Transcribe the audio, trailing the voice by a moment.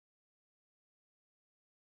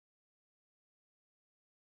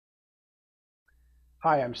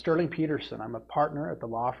Hi, I'm Sterling Peterson. I'm a partner at the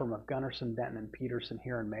law firm of Gunderson, Denton Peterson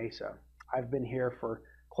here in Mesa. I've been here for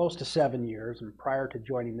close to 7 years, and prior to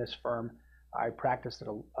joining this firm, I practiced at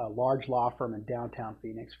a large law firm in downtown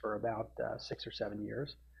Phoenix for about 6 or 7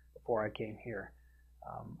 years before I came here.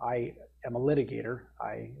 I am a litigator.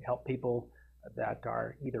 I help people that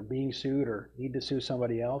are either being sued or need to sue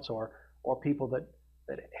somebody else, or people that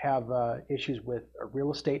have issues with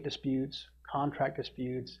real estate disputes, contract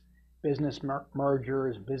disputes, business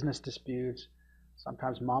mergers, business disputes.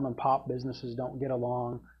 Sometimes mom and pop businesses don't get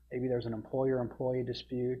along. Maybe there's an employer-employee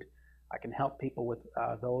dispute. I can help people with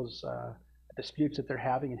those disputes that they're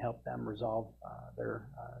having and help them resolve their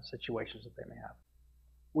situations that they may have.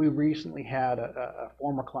 We recently had a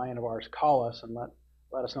former client of ours call us and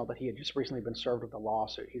let us know that he had just recently been served with a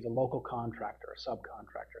lawsuit. He's a local contractor, a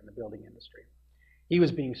subcontractor in the building industry. He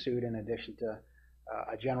was being sued in addition to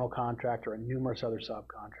a general contractor and numerous other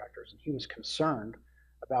subcontractors. And he was concerned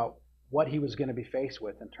about what he was going to be faced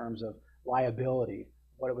with in terms of liability,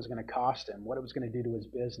 what it was going to cost him, what it was going to do to his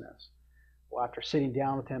business. Well, after sitting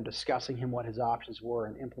down with him, discussing him what his options were,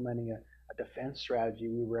 and implementing a defense strategy,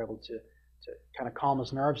 we were able to kind of calm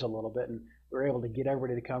his nerves a little bit, and we were able to get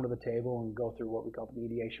everybody to come to the table and go through what we call the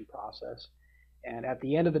mediation process. And at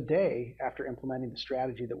the end of the day, after implementing the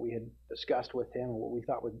strategy that we had discussed with him and what we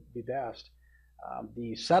thought would be best,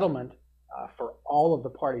 the settlement for all of the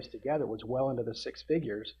parties together was well into the six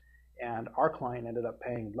figures, and our client ended up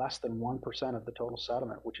paying less than 1% of the total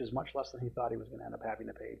settlement, which is much less than he thought he was going to end up having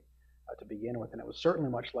to pay to begin with, and it was certainly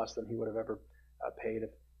much less than he would have ever paid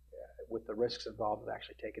with the risks involved with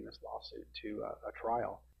actually taking this lawsuit to a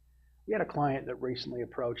trial. We had a client that recently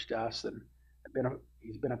approached us, and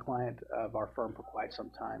he's been a client of our firm for quite some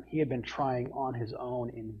time. He had been trying on his own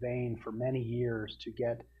in vain for many years to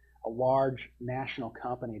get a large national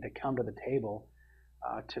company to come to the table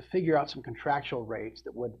to figure out some contractual rates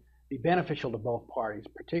that would be beneficial to both parties,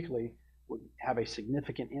 particularly would have a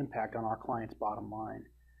significant impact on our client's bottom line.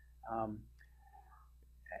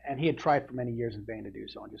 And he had tried for many years in vain to do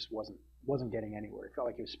so and just wasn't getting anywhere. He felt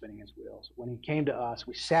like he was spinning his wheels. When he came to us,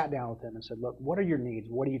 we sat down with him and said, look, what are your needs?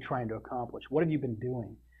 What are you trying to accomplish? What have you been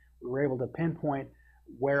doing? We were able to pinpoint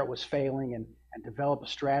where it was failing and develop a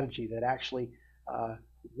strategy that actually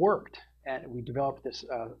worked. And we developed this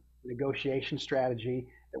negotiation strategy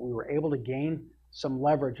that we were able to gain some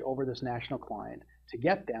leverage over this national client to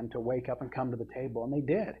get them to wake up and come to the table, and they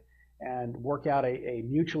did, and work out a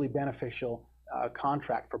mutually beneficial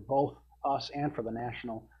contract for both us and for the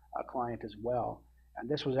national client as well. And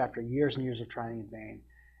this was after years and years of trying in vain.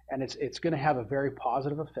 And it's going to have a very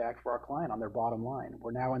positive effect for our client on their bottom line.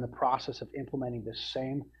 We're now in the process of implementing this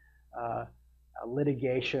same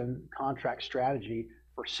litigation contract strategy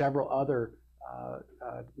for several other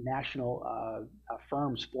national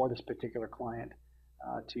firms for this particular client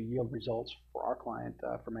to yield results for our client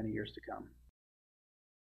for many years to come.